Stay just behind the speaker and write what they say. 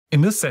In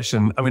this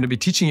session, I'm going to be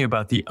teaching you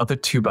about the other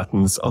two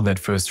buttons on that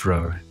first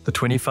row, the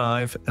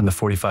 25 and the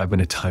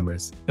 45-minute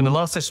timers. In the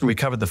last session, we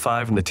covered the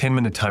 5 and the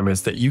 10-minute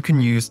timers that you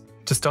can use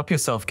to stop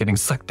yourself getting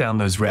sucked down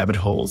those rabbit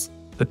holes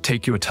that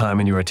take your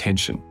time and your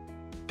attention.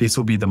 These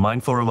will be the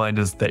mindful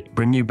reminders that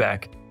bring you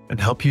back and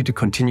help you to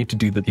continue to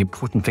do the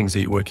important things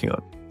that you're working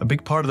on. A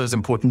big part of those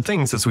important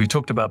things, as we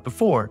talked about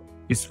before,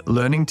 is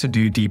learning to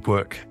do deep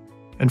work.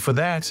 And for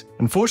that,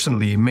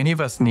 unfortunately, many of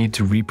us need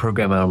to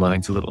reprogram our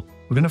minds a little.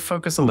 We're going to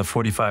focus on the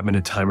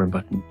 45-minute timer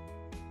button.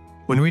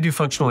 When we do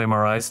functional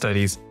MRI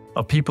studies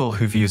of people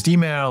who've used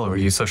email or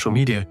used social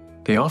media,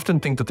 they often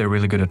think that they're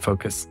really good at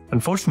focus.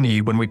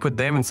 Unfortunately, when we put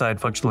them inside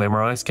functional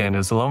MRI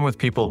scanners, along with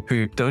people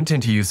who don't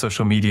tend to use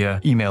social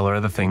media, email, or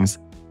other things,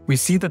 we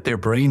see that their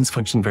brains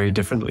function very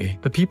differently.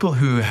 The people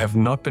who have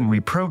not been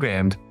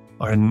reprogrammed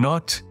are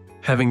not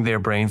having their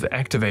brains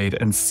activate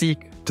and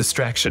seek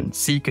distraction,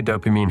 seek a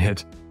dopamine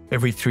hit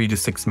every 3 to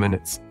 6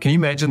 minutes. Can you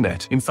imagine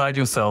that? Inside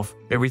yourself,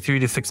 every 3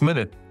 to 6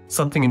 minutes,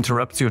 something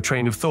interrupts your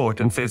train of thought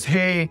and says,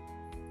 hey,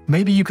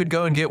 maybe you could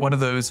go and get one of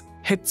those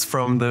hits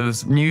from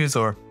those news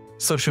or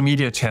social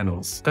media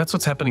channels. That's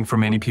what's happening for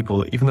many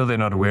people, even though they're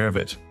not aware of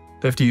it.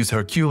 They have to use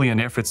Herculean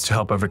efforts to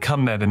help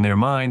overcome that in their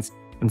minds,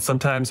 and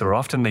sometimes or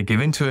often they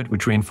give into it,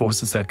 which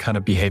reinforces that kind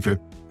of behavior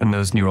and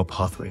those neural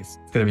pathways.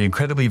 It's going to be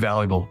incredibly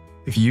valuable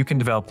if you can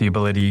develop the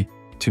ability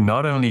to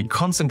not only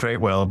concentrate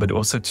well, but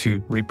also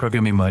to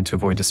reprogram your mind to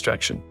avoid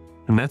distraction.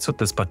 And that's what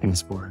this button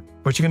is for.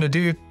 What you're going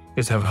to do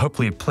is have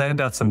hopefully planned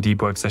out some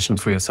deep work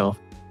sessions for yourself,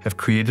 have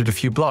created a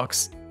few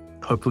blocks,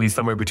 hopefully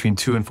somewhere between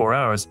 2 and 4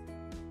 hours,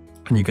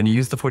 and you're going to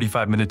use the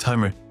 45-minute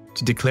timer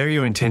to declare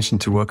your intention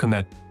to work on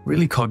that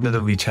really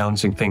cognitively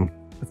challenging thing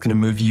that's going to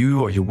move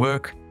you or your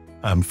work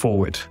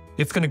forward.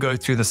 It's going to go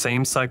through the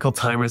same cycle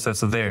timers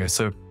as are there.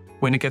 So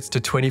when it gets to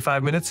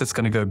 25 minutes, it's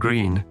going to go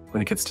green.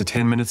 When it gets to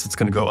 10 minutes, it's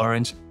going to go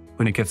orange.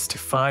 When it gets to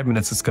 5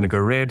 minutes, it's going to go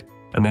red,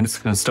 and then it's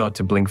going to start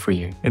to blink for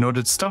you. In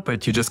order to stop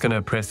it, you're just going to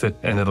press it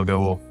and it'll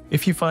go off.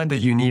 If you find that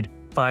you need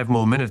 5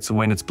 more minutes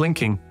when it's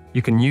blinking,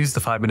 you can use the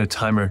 5-minute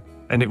timer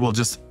and it will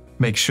just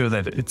make sure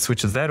that it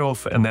switches that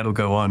off and that'll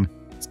go on.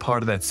 It's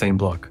part of that same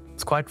block.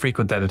 It's quite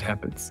frequent that it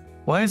happens.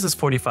 Why is this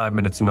 45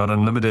 minutes not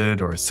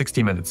unlimited or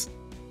 60 minutes?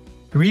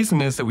 The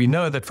reason is that we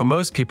know that for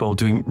most people,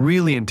 doing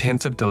really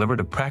intensive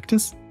deliberative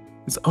practice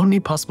is only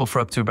possible for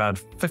up to about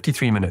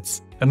 53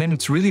 minutes. And then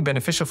it's really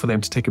beneficial for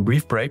them to take a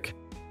brief break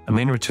and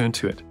then return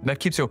to it. That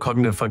keeps your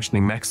cognitive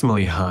functioning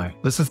maximally high.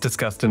 This is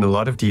discussed in a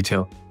lot of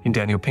detail in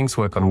Daniel Pink's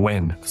work on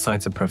When, the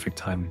Science of Perfect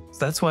Timing.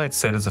 So that's why it's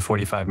set as a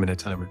 45-minute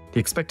timer. The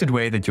expected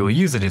way that you'll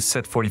use it is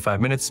set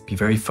 45 minutes, be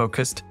very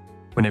focused.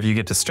 Whenever you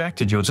get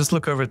distracted, you'll just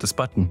look over at this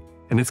button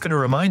and it's going to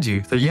remind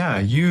you that, yeah,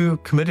 you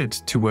committed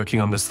to working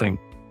on this thing.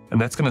 And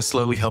that's going to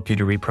slowly help you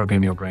to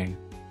reprogram your brain.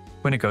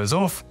 When it goes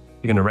off,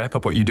 you're going to wrap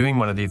up what you're doing,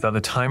 one of these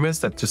other timers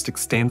that just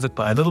extends it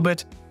by a little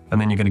bit,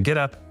 and then you're going to get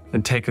up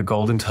and take a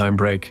golden time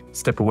break.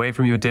 Step away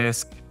from your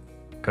desk,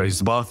 go use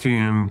the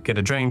bathroom, get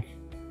a drink,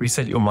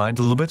 reset your mind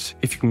a little bit.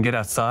 If you can get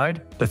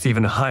outside, that's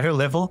even a higher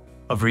level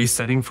of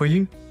resetting for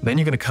you. Then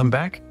you're going to come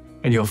back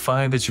and you'll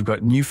find that you've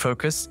got new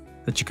focus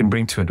that you can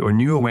bring to it, or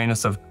new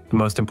awareness of the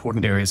most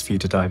important areas for you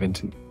to dive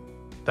into.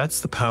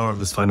 That's the power of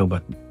this final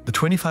button. The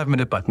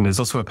 25-minute button is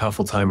also a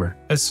powerful timer.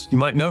 As you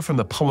might know from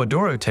the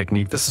Pomodoro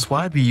technique, this is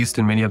widely used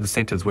in many other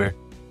centers where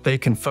they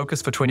can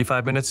focus for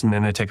 25 minutes and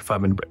then they take a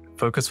 5-minute break.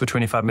 Focus for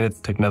 25 minutes,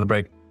 take another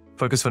break.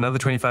 Focus for another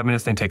 25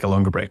 minutes, then take a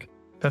longer break.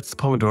 That's the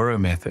Pomodoro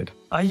method.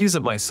 I use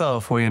it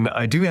myself when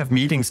I do have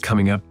meetings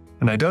coming up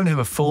and I don't have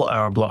a full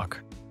hour block.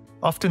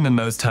 Often in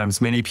those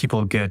times, many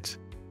people get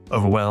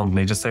overwhelmed.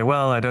 They just say,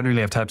 well, I don't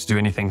really have time to do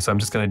anything, so I'm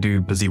just going to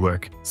do busy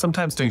work.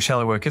 Sometimes doing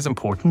shallow work is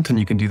important and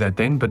you can do that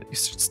then, but you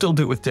should still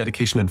do it with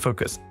dedication and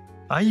focus.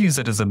 I use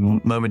it as a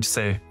moment to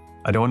say,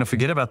 I don't want to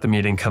forget about the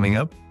meeting coming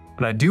up,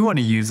 but I do want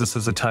to use this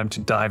as a time to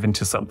dive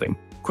into something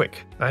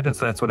quick, right? And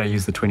so that's what I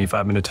use the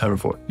 25-minute timer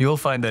for. You'll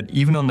find that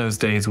even on those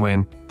days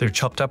when they're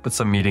chopped up with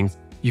some meetings,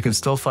 you can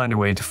still find a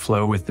way to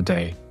flow with the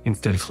day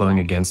instead of flowing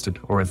against it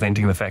or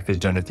resenting the fact that you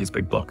don't have these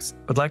big blocks.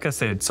 But like I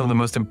said, some of the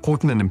most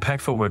important and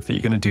impactful work that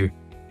you're going to do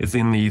is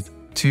in these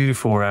 2 to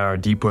 4 hour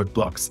deep work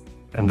blocks.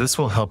 And this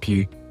will help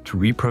you to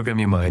reprogram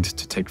your mind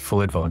to take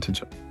full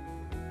advantage of it.